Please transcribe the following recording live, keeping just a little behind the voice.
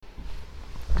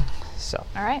So.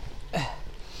 All right.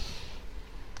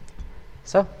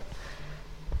 So,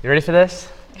 you ready for this?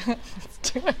 Let's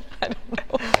do it. I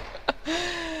don't know.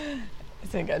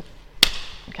 Is it good?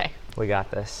 Okay. We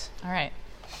got this. All right.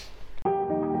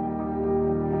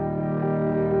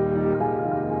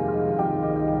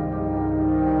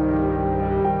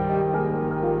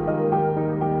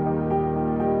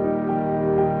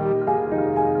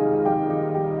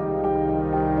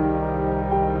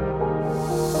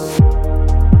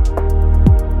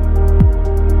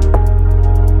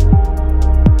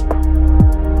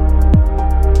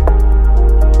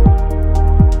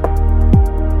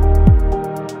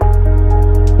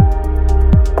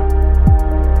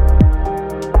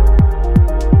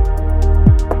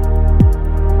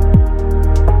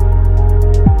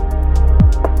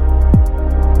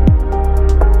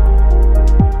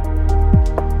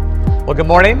 Well, good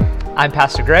morning. I'm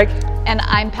Pastor Greg. And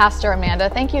I'm Pastor Amanda.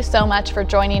 Thank you so much for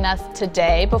joining us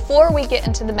today. Before we get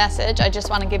into the message, I just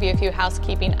want to give you a few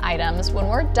housekeeping items. When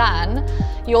we're done,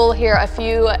 you'll hear a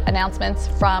few announcements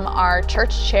from our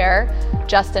church chair,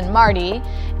 Justin Marty.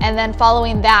 And then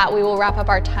following that, we will wrap up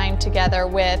our time together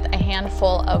with a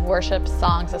handful of worship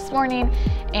songs this morning.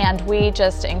 And we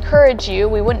just encourage you,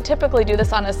 we wouldn't typically do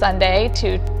this on a Sunday,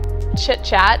 to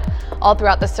chit-chat all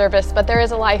throughout the service, but there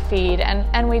is a live feed,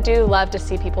 and we do love to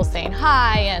see people saying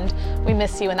hi, and we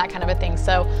miss you and that kind of a thing.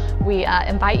 So we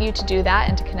invite you to do that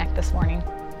and to connect this morning.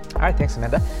 All right, thanks,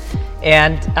 Amanda.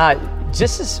 And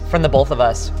just as from the both of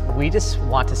us, we just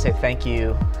want to say thank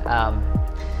you.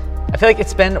 I feel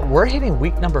like we're hitting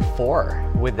week number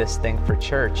 4 with this thing for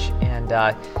church, and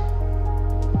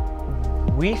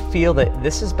we feel that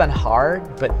this has been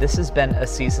hard, but this has been a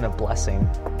season of blessing.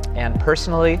 And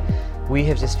personally, we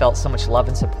have just felt so much love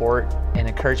and support and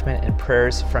encouragement and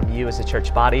prayers from you as a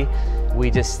church body. We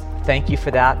just thank you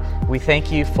for that. We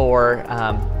thank you for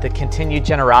the continued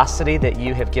generosity that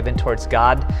you have given towards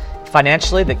God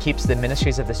financially, that keeps the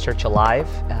ministries of this church alive.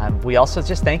 We also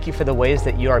just thank you for the ways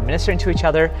that you are ministering to each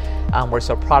other. We're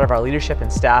so proud of our leadership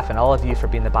and staff and all of you for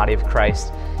being the body of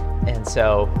Christ. And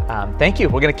so thank you.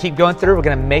 We're going to keep going through. We're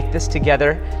going to make this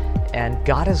together, and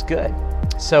God is good.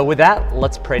 So with that,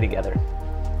 let's pray together.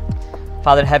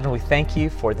 Father in heaven, we thank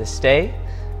you for this day.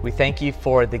 We thank you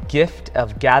for the gift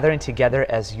of gathering together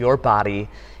as your body.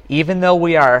 Even though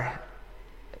we are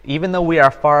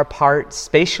far apart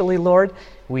spatially, Lord,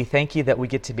 we thank you that we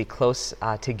get to be close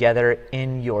together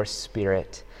in your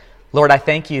spirit. Lord, I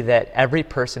thank you that every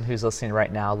person who's listening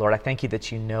right now, Lord, I thank you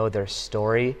that you know their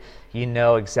story. You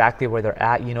know exactly where they're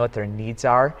at. You know what their needs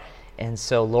are. And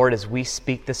so, Lord, as we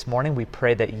speak this morning, we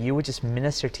pray that you would just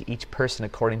minister to each person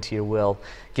according to your will,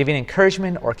 giving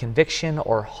encouragement or conviction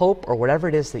or hope or whatever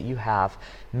it is that you have.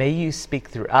 May you speak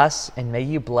through us, and may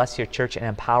you bless your church and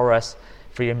empower us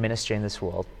for your ministry in this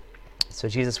world. So,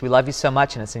 Jesus, we love you so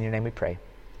much, and it's in your name we pray.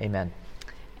 Amen.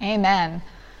 Amen.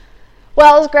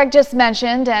 Well, as Greg just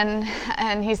mentioned,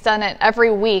 and he's done it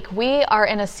every week, we are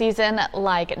in a season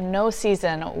like no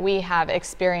season we have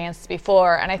experienced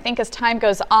before. And I think as time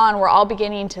goes on, we're all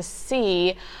beginning to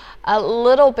see a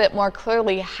little bit more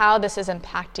clearly how this is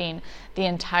impacting the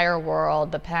entire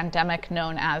world, the pandemic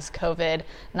known as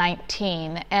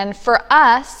COVID-19. And for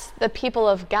us, the people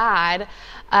of God,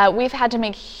 we've had to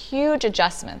make huge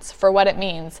adjustments for what it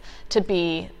means to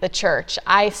be the church.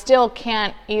 I still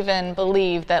can't even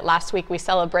believe that last week we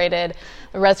celebrated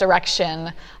the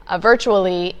resurrection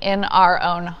virtually in our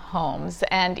own homes.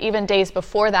 And even days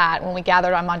before that, when we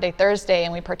gathered on Monday, Thursday,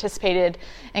 and we participated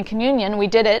in communion, we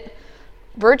did it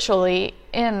virtually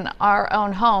in our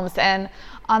own homes. And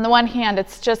on the one hand,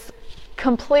 it's just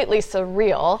completely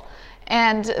surreal.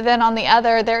 And then on the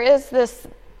other, there is this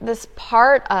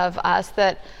part of us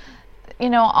that,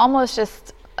 almost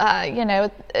just,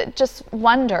 just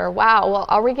wonder, wow, well,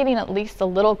 are we getting at least a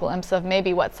little glimpse of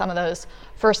maybe what some of those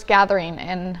first gathering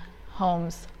in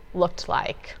homes looked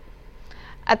like?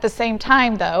 At the same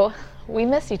time, though, we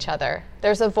miss each other.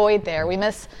 There's a void there. We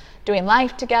miss doing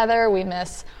life together. We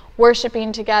miss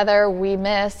worshiping together. We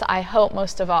miss, I hope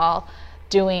most of all,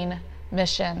 doing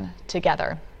mission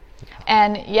together.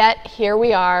 And yet here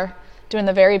we are doing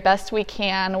the very best we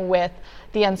can with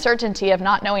the uncertainty of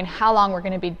not knowing how long we're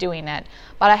going to be doing it.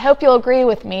 But I hope you'll agree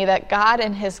with me that God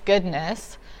in his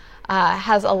goodness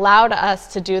has allowed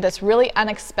us to do this really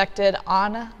unexpected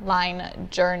online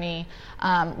journey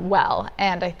well.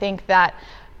 And I think that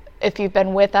if you've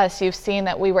been with us, you've seen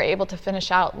that we were able to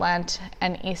finish out Lent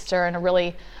and Easter in a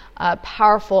really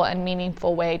powerful and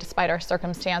meaningful way despite our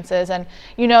circumstances. And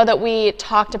you know that we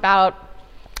talked about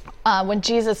when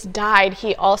Jesus died,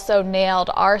 he also nailed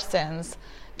our sins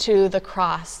to the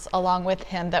cross along with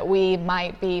him that we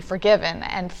might be forgiven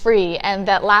and free. And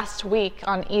that last week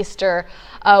on Easter,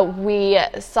 we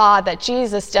saw that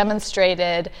Jesus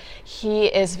demonstrated he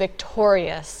is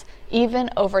victorious even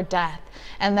over death,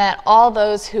 and that all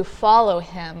those who follow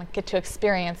him get to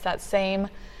experience that same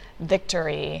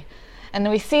victory. And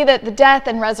we see that the death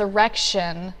and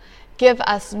resurrection give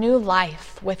us new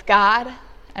life with God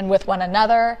and with one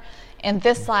another in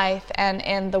this life and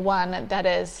in the one that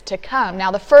is to come. Now,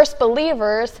 the first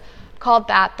believers called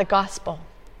that the gospel,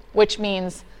 which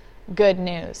means good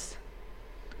news.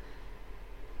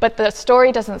 But the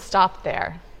story doesn't stop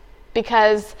there,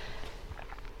 because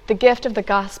the gift of the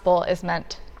gospel is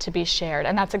meant to be shared,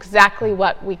 and that's exactly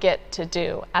what we get to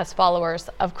do as followers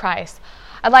of Christ.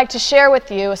 I'd like to share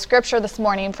with you a scripture this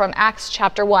morning from Acts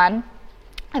chapter 1,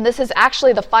 and this is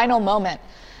actually the final moment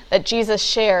that Jesus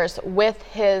shares with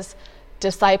his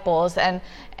disciples.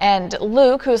 And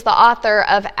Luke, who's the author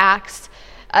of Acts,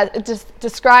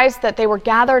 describes that they were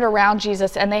gathered around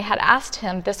Jesus and they had asked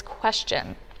him this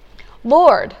question: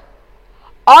 Lord,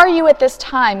 are you at this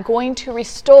time going to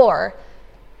restore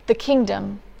the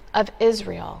kingdom of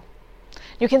Israel?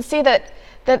 You can see that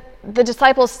the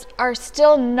disciples are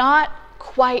still not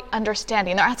quite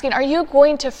understanding. They're asking, are you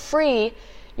going to free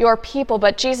your people?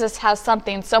 But Jesus has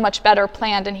something so much better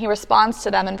planned, and he responds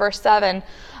to them in verse 7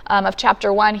 of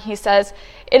chapter 1. He says,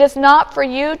 "It is not for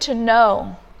you to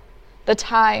know the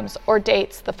times or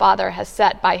dates the Father has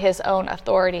set by his own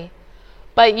authority,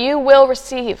 but you will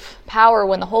receive power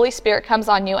when the Holy Spirit comes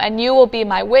on you, and you will be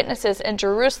my witnesses in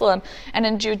Jerusalem and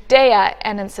in Judea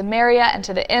and in Samaria and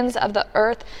to the ends of the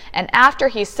earth." And after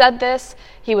he said this,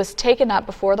 he was taken up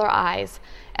before their eyes,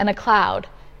 and a cloud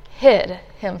hid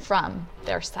him from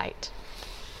their sight.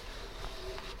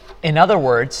 In other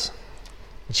words,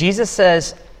 Jesus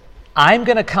says, I'm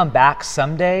going to come back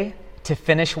someday to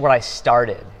finish what I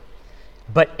started.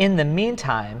 But in the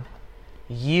meantime,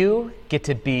 you get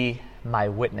to be my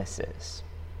witnesses.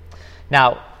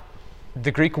 Now,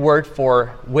 the Greek word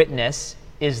for witness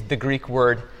is the Greek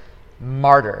word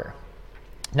martyr.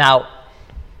 Now,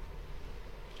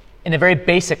 in a very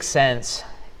basic sense,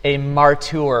 a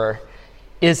martyr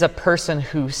is a person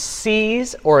who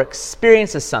sees or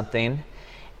experiences something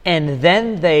and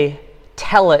then they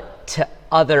tell it to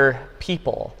other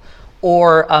people.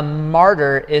 Or a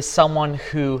martyr is someone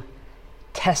who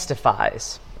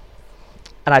testifies.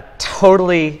 And I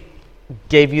totally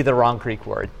gave you the wrong Greek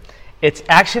word. It's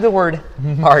actually the word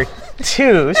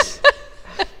martus.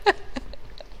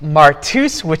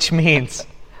 Martus, which means,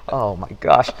 oh my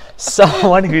gosh,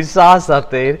 someone who saw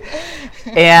something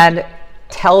and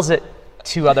tells it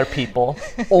to other people,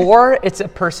 or it's a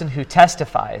person who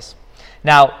testifies.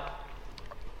 Now,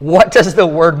 what does the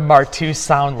word martus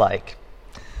sound like?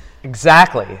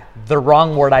 Exactly the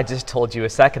wrong word I just told you a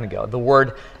second ago, the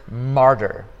word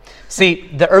martyr. See,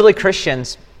 the early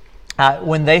Christians,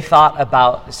 when they thought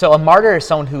about, so a martyr is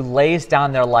someone who lays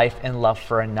down their life in love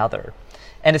for another,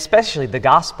 and especially the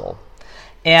gospel.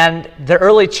 And the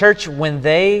early church, when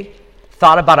they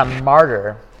thought about a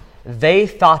martyr, they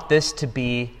thought this to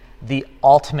be the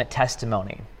ultimate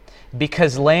testimony,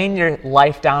 because laying your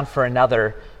life down for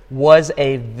another was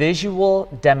a visual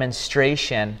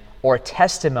demonstration or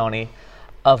testimony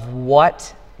of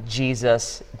what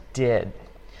Jesus did.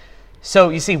 So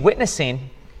you see, witnessing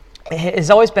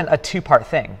has always been a two-part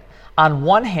thing. On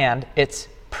one hand, it's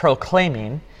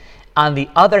proclaiming. On the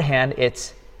other hand,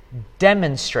 it's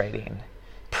demonstrating.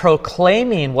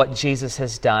 Proclaiming what Jesus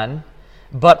has done,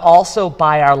 but also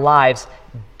by our lives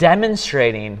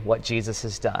demonstrating what Jesus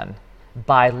has done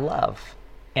by love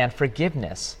and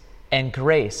forgiveness and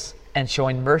grace and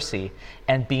showing mercy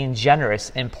and being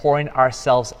generous and pouring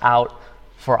ourselves out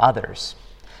for others.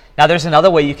 Now, there's another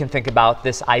way you can think about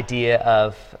this idea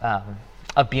of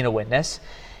being a witness,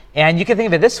 and you can think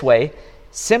of it this way: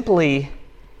 simply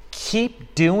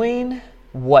keep doing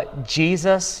what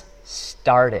Jesus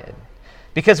started.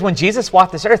 Because when Jesus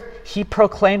walked this earth, he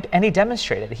proclaimed and he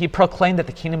demonstrated. He proclaimed that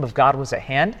the kingdom of God was at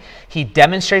hand. He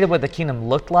demonstrated what the kingdom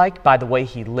looked like by the way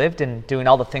he lived and doing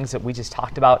all the things that we just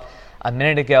talked about a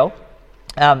minute ago.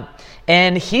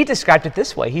 And he described it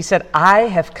this way. He said, I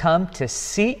have come to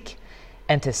seek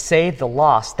and to save the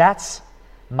lost. That's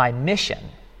my mission.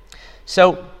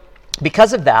 So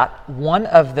because of that, one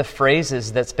of the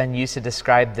phrases that's been used to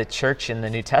describe the church in the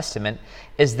New Testament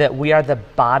is that we are the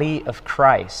body of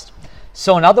Christ.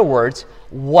 So in other words,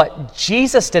 what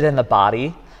Jesus did in the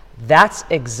body, that's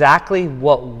exactly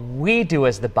what we do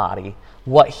as the body.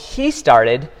 What he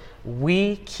started,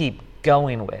 we keep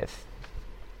going with.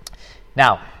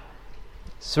 Now,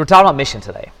 so we're talking about mission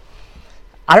today.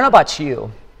 I don't know about you,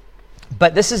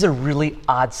 But this is a really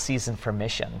odd season for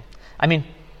mission. I mean,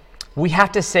 we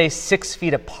have to stay 6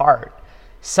 feet apart.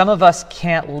 Some of us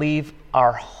can't leave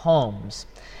our homes.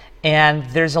 And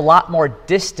there's a lot more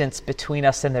distance between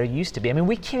us than there used to be. I mean,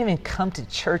 we can't even come to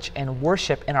church and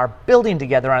worship in our building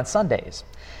together on Sundays.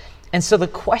 And so the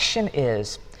question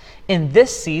is, in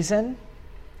this season,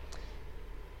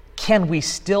 can we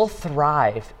still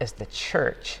thrive as the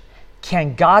church?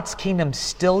 Can God's kingdom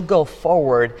still go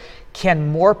forward?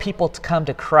 Can more people come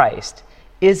to Christ?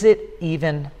 Is it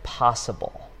even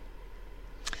possible?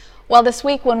 Well, this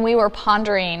week when we were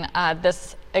pondering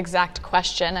this exact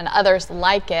question and others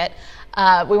like it,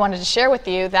 we wanted to share with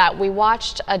you that we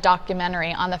watched a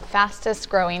documentary on the fastest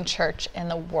growing church in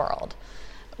the world.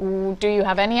 Do you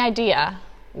have any idea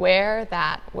where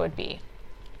that would be?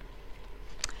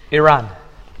 Iran.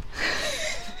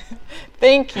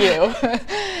 Thank you.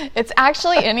 It's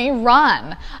actually in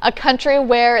Iran, a country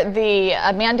where the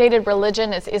mandated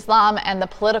religion is Islam and the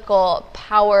political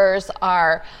powers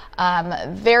are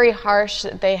very harsh.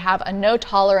 They have a no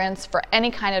tolerance for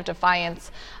any kind of defiance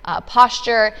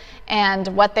posture, and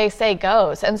what they say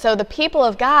goes. And so the people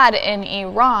of God in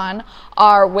Iran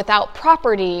are without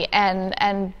property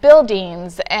and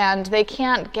buildings, and they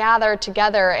can't gather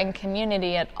together in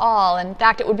community at all. In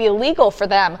fact, it would be illegal for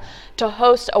them to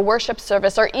host a worship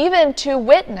service or even to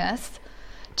witness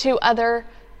to other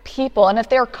people. And if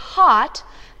they're caught,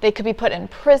 they could be put in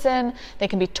prison, they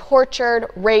can be tortured,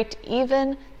 raped,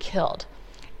 even killed.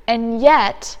 And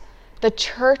yet, the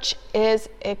church is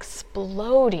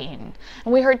exploding.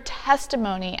 And we heard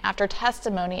testimony after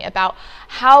testimony about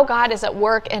how God is at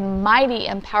work in mighty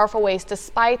and powerful ways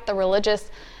despite the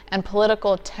religious and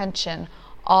political tension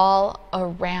all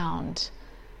around.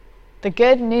 The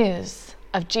good news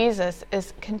of Jesus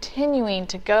is continuing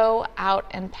to go out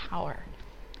in power.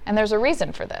 And there's a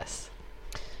reason for this.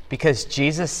 Because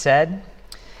Jesus said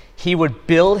he would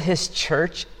build his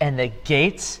church and the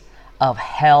gates of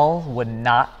hell would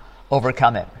not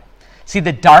overcome it. See,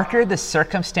 the darker the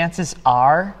circumstances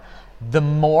are, the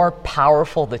more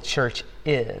powerful the church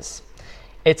is.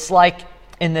 It's like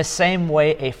in the same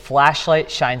way a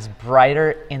flashlight shines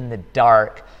brighter in the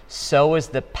dark, so is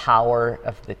the power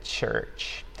of the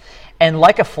church. And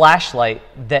like a flashlight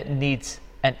that needs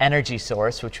an energy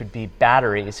source, which would be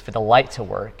batteries for the light to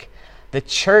work, the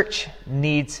church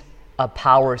needs a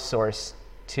power source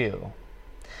too.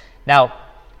 Now,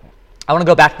 I want to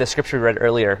go back to the scripture we read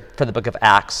earlier for the book of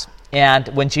Acts. And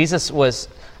when Jesus was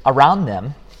around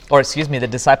them, the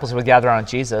disciples would gather around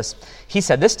Jesus, he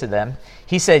said this to them.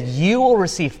 He said, "You will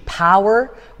receive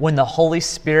power when the Holy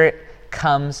Spirit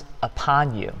comes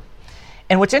upon you."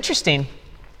 And what's interesting,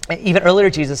 even earlier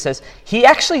Jesus says, he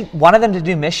actually wanted them to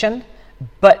do mission,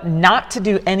 but not to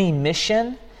do any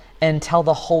mission until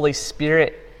the Holy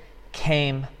Spirit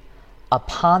came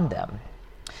upon them.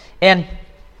 And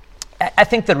I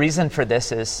think the reason for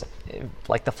this is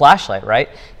like the flashlight, right?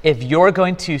 If you're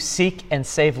going to seek and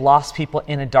save lost people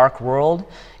in a dark world,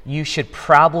 you should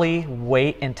probably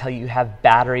wait until you have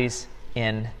batteries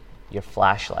in your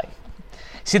flashlight.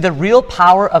 See, the real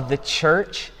power of the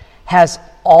church has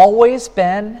always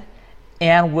been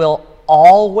and will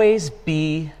always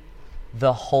be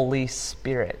the Holy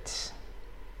Spirit.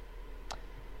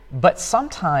 But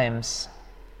sometimes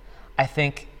I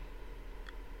think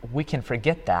we can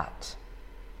forget that.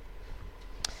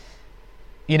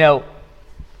 You know,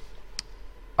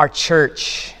 our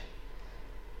church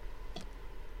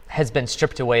has been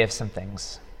stripped away of some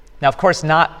things. Now, of course,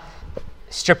 not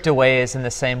stripped away as in the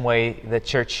same way the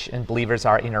church and believers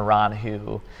are in Iran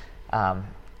who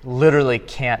literally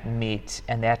can't meet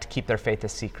and they have to keep their faith a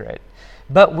secret.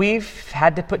 But we've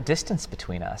had to put distance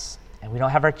between us, and we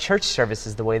don't have our church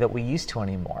services the way that we used to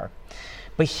anymore.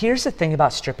 But here's the thing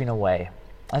about stripping away.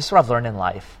 This is what I've learned in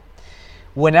life.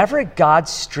 Whenever God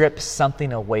strips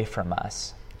something away from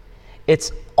us,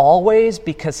 it's always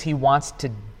because he wants to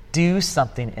do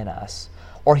something in us,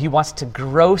 or he wants to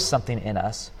grow something in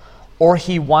us, or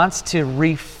he wants to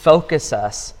refocus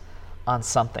us on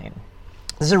something.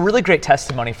 This is a really great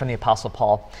testimony from the Apostle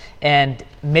Paul, and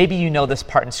maybe you know this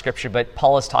part in Scripture, but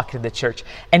Paul is talking to the church,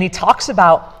 and he talks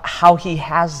about how he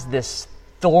has this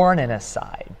thorn in his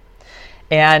side.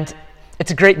 And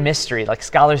it's a great mystery. Like,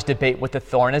 scholars debate what the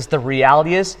thorn is. The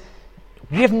reality is,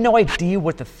 we have no idea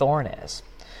what the thorn is.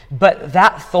 But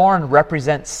that thorn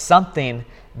represents something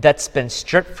that's been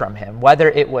stripped from him, whether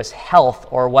it was health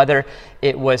or whether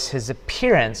it was his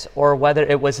appearance or whether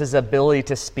it was his ability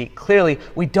to speak clearly.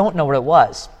 We don't know what it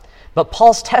was. But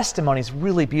Paul's testimony is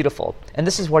really beautiful. And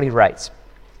this is what he writes.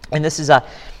 And this is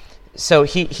so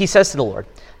he says to the Lord,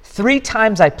 3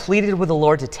 times I pleaded with the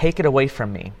Lord to take it away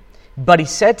from me. But he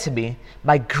said to me,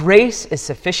 my grace is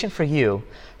sufficient for you,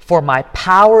 for my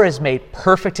power is made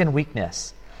perfect in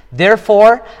weakness.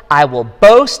 Therefore, I will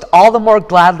boast all the more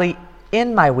gladly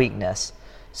in my weakness,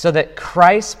 so that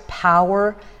Christ's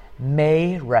power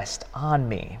may rest on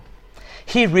me.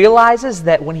 He realizes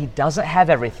that when he doesn't have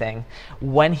everything,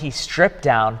 when he's stripped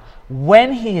down,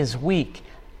 when he is weak,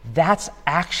 that's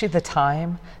actually the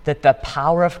time that the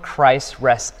power of Christ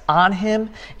rests on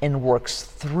him and works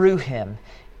through him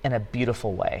in a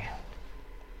beautiful way.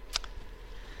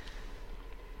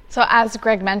 So as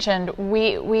Greg mentioned,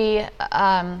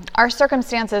 our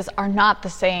circumstances are not the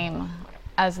same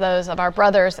as those of our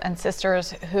brothers and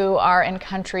sisters who are in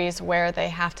countries where they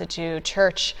have to do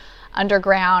church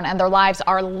underground and their lives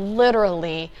are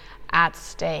literally at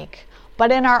stake.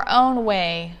 But in our own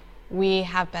way, we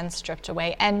have been stripped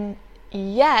away. And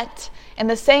yet, in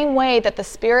the same way that the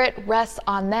Spirit rests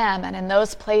on them and in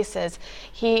those places,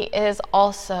 he is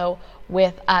also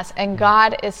with us. And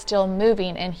God is still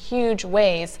moving in huge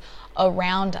ways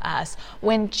around us.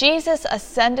 When Jesus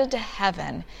ascended to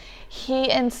heaven, he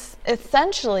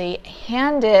essentially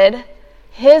handed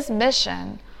his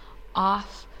mission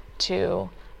off to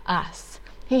us.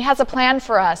 He has a plan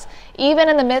for us, even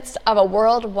in the midst of a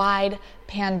worldwide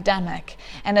pandemic.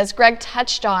 And as Greg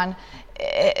touched on,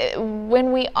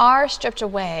 when we are stripped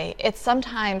away, it's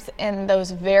sometimes in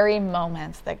those very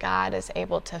moments that God is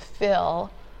able to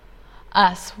fill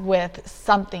us with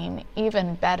something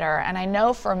even better. And I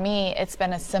know for me, it's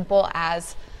been as simple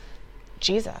as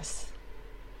Jesus.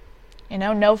 You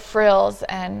know, no frills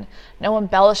and no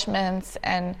embellishments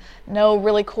and no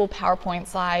really cool PowerPoint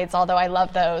slides, although I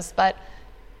love those, but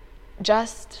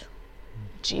just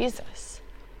Jesus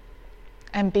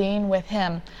and being with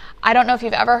him. I don't know if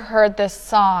you've ever heard this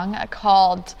song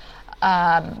called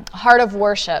Heart of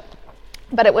Worship,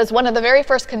 but it was one of the very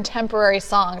first contemporary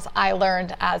songs I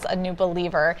learned as a new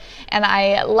believer. And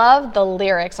I love the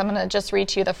lyrics. I'm going to just read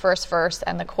to you the first verse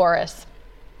and the chorus.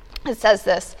 It says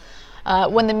this,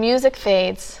 when the music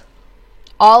fades,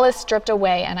 all is stripped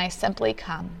away and I simply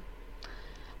come,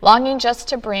 longing just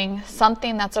to bring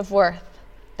something that's of worth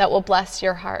that will bless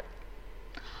your heart.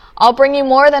 I'll bring you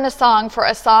more than a song, for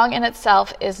a song in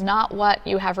itself is not what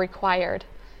you have required.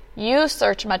 You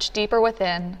search much deeper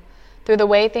within, through the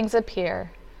way things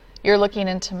appear. You're looking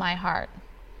into my heart.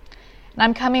 And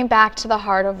I'm coming back to the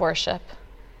heart of worship.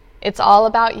 It's all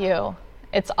about you.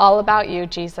 It's all about you,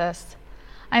 Jesus.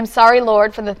 I'm sorry,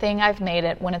 Lord, for the thing I've made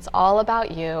it. When it's all about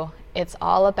you, it's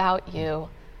all about you,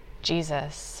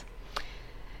 Jesus.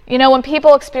 You know, when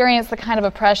people experience the kind of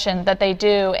oppression that they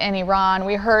do in Iran,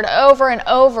 we heard over and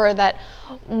over that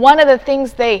one of the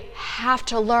things they have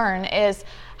to learn is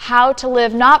how to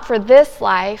live not for this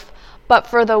life, but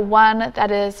for the one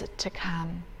that is to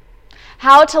come.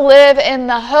 How to live in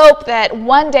the hope that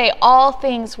one day all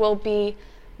things will be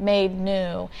made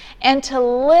new. And to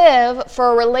live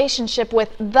for a relationship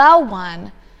with the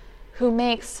one who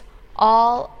makes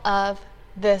all of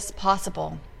this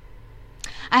possible.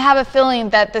 I have a feeling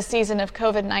that the season of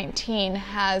COVID-19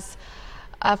 has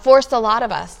forced a lot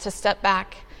of us to step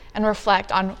back and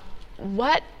reflect on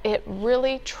what it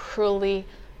really truly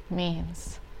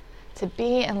means to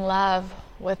be in love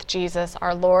with Jesus,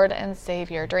 our Lord and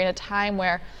Savior, during a time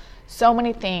where so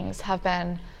many things have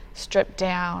been stripped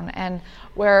down and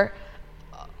where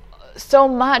so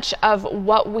much of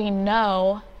what we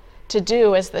know to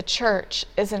do as the church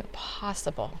isn't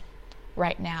possible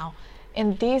right now.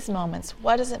 In these moments,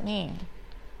 what does it mean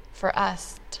for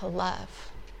us to love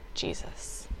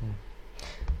Jesus?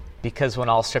 Because when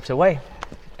all stripped away,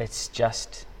 it's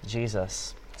just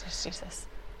Jesus. Just Jesus.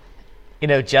 You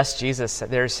know, just Jesus.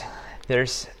 There's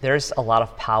a lot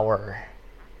of power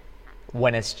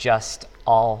when it's just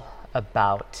all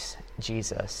about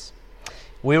Jesus.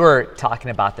 We were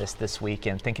talking about this week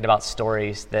and thinking about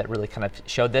stories that really kind of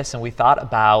showed this, and we thought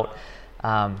about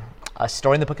a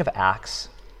story in the book of Acts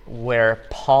where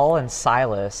Paul and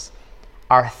Silas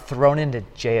are thrown into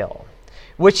jail,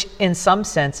 which in some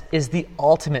sense is the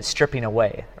ultimate stripping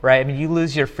away, right? I mean, you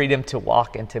lose your freedom to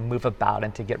walk and to move about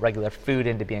and to get regular food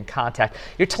and to be in contact.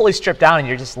 You're totally stripped down and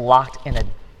you're just locked in a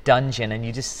dungeon and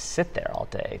you just sit there all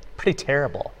day. Pretty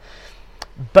terrible.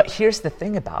 But here's the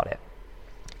thing about it.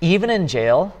 Even in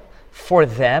jail, for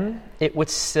them, it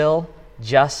was still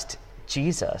just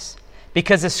Jesus.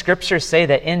 Because the scriptures say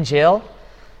that in jail,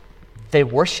 they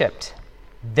worshiped,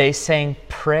 they sang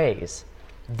praise,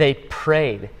 they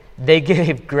prayed, they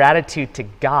gave gratitude to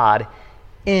God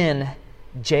in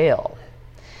jail.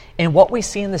 And what we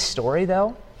see in this story,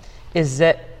 though, is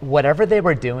that whatever they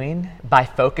were doing by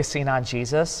focusing on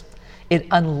Jesus, it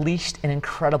unleashed an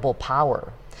incredible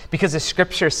power. because the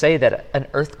scriptures say that an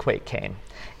earthquake came.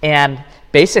 And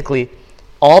basically,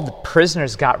 all the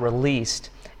prisoners got released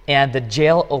and the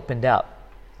jail opened up.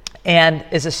 And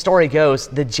as the story goes,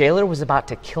 the jailer was about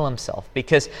to kill himself,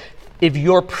 because if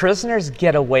your prisoners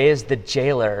get away as the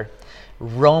jailer,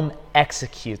 Rome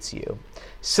executes you.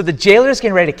 So the jailer is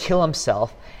getting ready to kill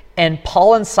himself, and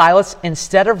Paul and Silas,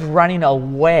 instead of running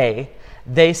away,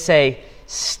 they say,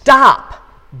 "Stop!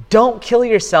 Don't kill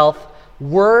yourself.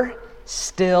 We're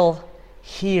still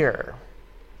here."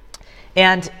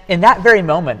 And in that very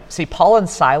moment, see, Paul and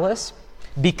Silas,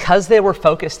 because they were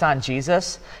focused on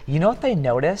Jesus, you know what they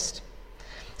noticed?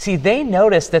 See, they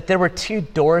noticed that there were two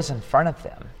doors in front of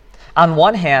them. On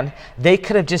one hand, they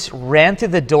could have just ran through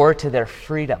the door to their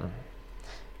freedom,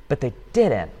 but they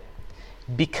didn't,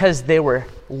 because they were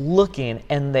looking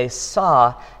and they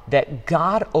saw that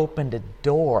God opened a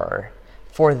door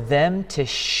for them to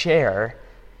share,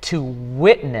 to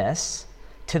witness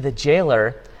to the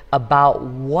jailer about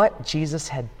what Jesus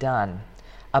had done,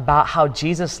 about how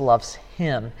Jesus loves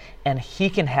him and he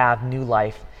can have new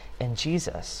life in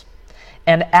Jesus.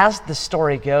 And as the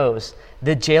story goes,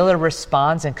 the jailer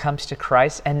responds and comes to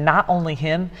Christ, and not only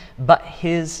him, but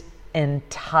his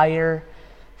entire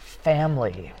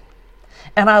family.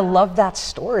 And I love that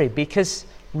story, because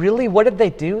really, what did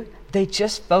they do? They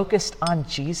just focused on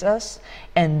Jesus,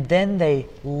 and then they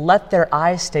let their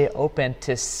eyes stay open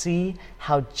to see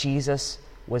how Jesus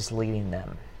was leading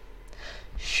them.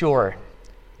 Sure,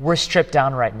 we're stripped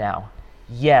down right now.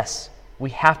 Yes,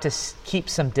 we have to keep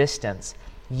some distance.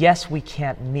 Yes, we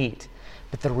can't meet.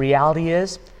 But the reality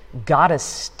is, God is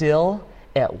still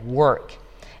at work.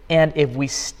 And if we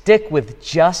stick with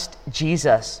just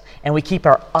Jesus and we keep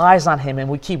our eyes on him and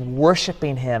we keep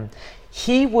worshiping him,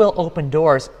 he will open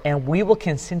doors, and we will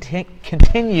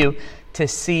continue to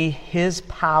see his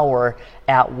power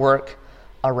at work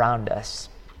around us.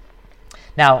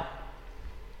 Now,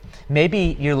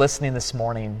 maybe you're listening this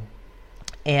morning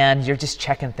and you're just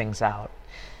checking things out.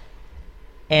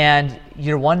 And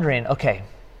you're wondering, okay,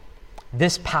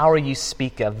 this power you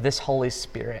speak of, this Holy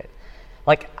Spirit,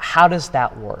 like, how does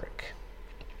that work?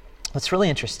 What's really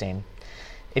interesting,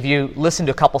 if you listened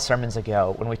to a couple sermons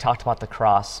ago when we talked about the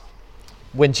cross,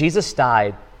 when Jesus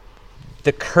died,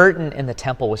 the curtain in the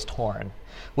temple was torn,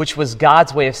 which was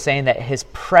God's way of saying that his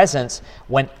presence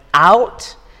went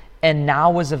out and now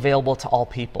was available to all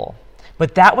people.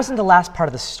 But that wasn't the last part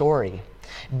of the story,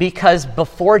 because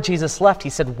before Jesus left, he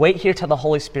said, wait here till the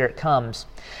Holy Spirit comes.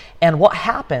 And what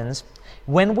happens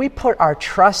when we put our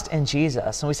trust in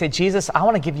Jesus and we say, Jesus, I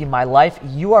want to give you my life.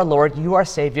 You are Lord. You are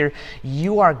Savior.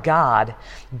 You are God.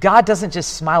 God doesn't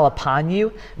just smile upon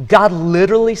you. God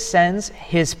literally sends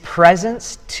his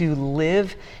presence to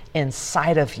live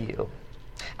inside of you.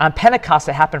 On Pentecost,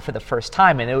 it happened for the first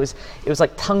time, and it was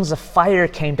like tongues of fire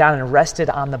came down and rested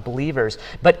on the believers.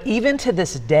 But even to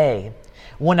this day,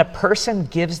 when a person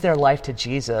gives their life to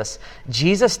Jesus,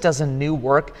 Jesus does a new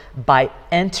work by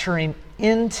entering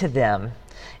into them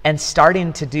and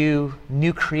starting to do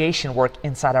new creation work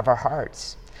inside of our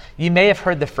hearts. You may have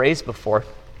heard the phrase before.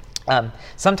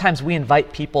 Sometimes we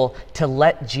invite people to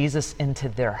let Jesus into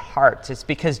their hearts. It's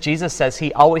because Jesus says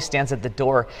he always stands at the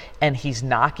door and he's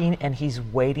knocking and he's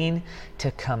waiting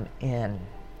to come in.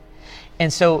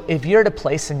 And so if you're at a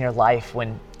place in your life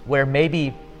where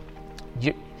maybe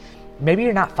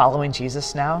you're not following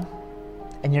Jesus now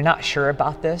and you're not sure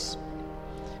about this,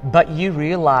 but you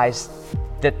realize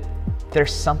that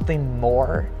there's something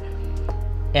more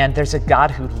and there's a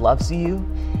God who loves you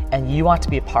and you want to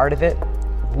be a part of it,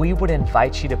 we would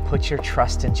invite you to put your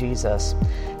trust in Jesus,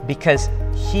 because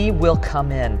he will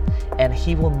come in and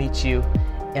he will meet you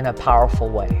in a powerful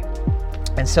way.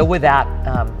 And so with that,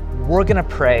 we're going to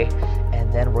pray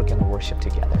and then we're going to worship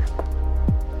together.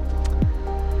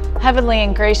 Heavenly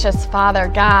and gracious Father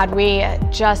God, we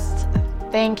just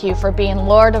thank you for being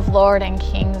Lord of Lords and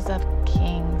Kings of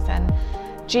Kings. And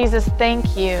Jesus,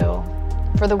 thank you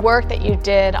for the work that you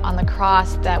did on the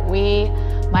cross, that we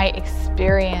might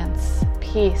experience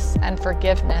peace and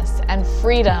forgiveness and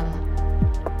freedom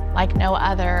like no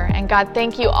other. And God,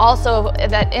 thank you also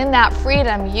that in that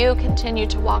freedom you continue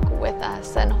to walk with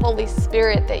us, and Holy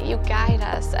Spirit, that you guide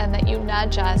us and that you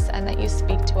nudge us and that you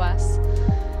speak to us.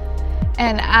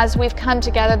 And as we've come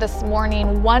together this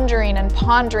morning, wondering and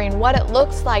pondering what it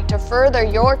looks like to further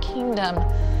your kingdom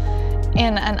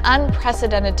in an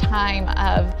unprecedented time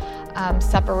of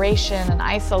separation and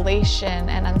isolation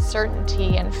and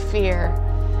uncertainty and fear,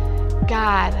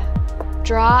 God,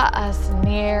 draw us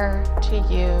near to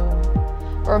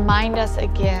you. Remind us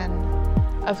again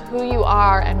of who you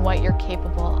are and what you're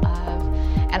capable of.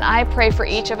 And I pray for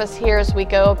each of us here as we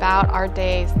go about our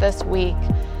days this week,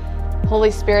 Holy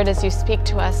Spirit, as you speak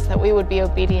to us, that we would be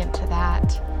obedient to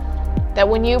that. That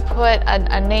when you put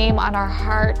a name on our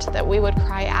heart, that we would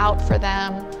cry out for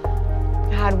them.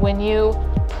 God, when you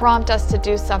prompt us to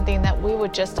do something, that we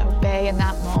would just obey in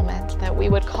that moment, that we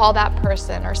would call that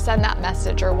person or send that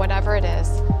message or whatever it is.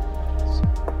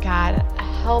 God,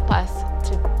 help us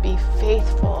to be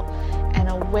faithful and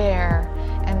aware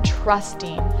and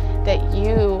trusting that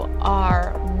you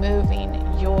are moving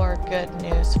your good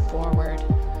news forward.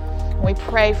 We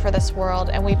pray for this world,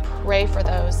 and we pray for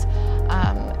those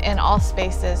in all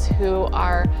spaces who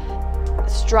are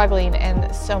struggling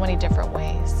in so many different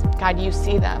ways. God, you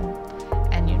see them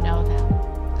and you know them,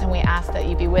 and we ask that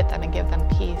you be with them and give them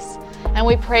peace. And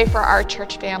we pray for our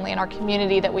church family and our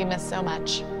community that we miss so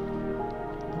much.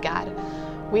 God,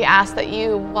 we ask that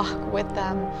you walk with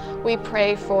them. We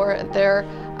pray for their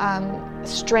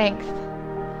strength,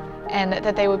 and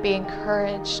that they would be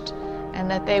encouraged,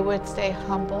 and that they would stay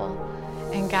humble.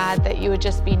 And God, that you would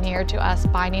just be near to us,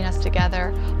 binding us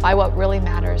together by what really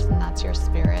matters, and that's your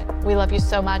Spirit. We love you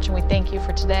so much, and we thank you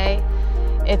for today.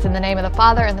 It's in the name of the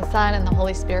Father, and the Son, and the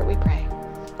Holy Spirit we pray.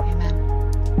 Amen.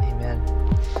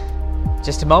 Amen.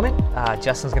 Just a moment.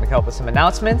 Justin's going to come up with some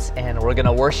announcements, and we're going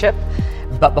to worship.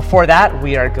 But before that,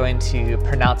 we are going to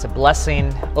pronounce a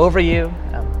blessing over you.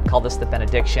 Call this the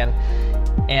benediction.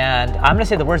 And I'm going to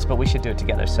say the words, but we should do it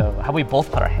together. So how we both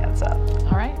put our hands up.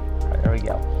 All right. There we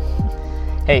go.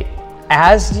 Hey,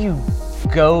 as you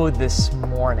go this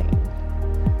morning,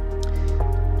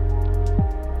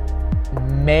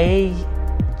 may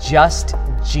just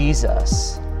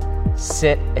Jesus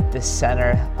sit at the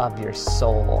center of your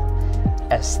soul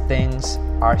as things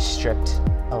are stripped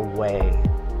away.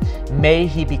 May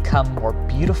he become more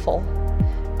beautiful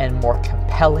and more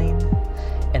compelling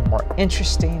and more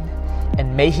interesting,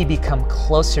 and may he become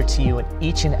closer to you in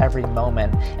each and every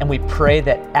moment. And we pray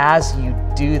that as you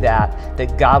do that,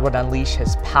 that God would unleash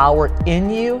his power in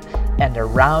you and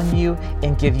around you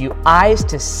and give you eyes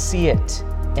to see it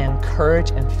and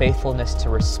courage and faithfulness to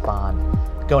respond.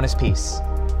 Go in his peace.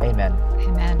 Amen.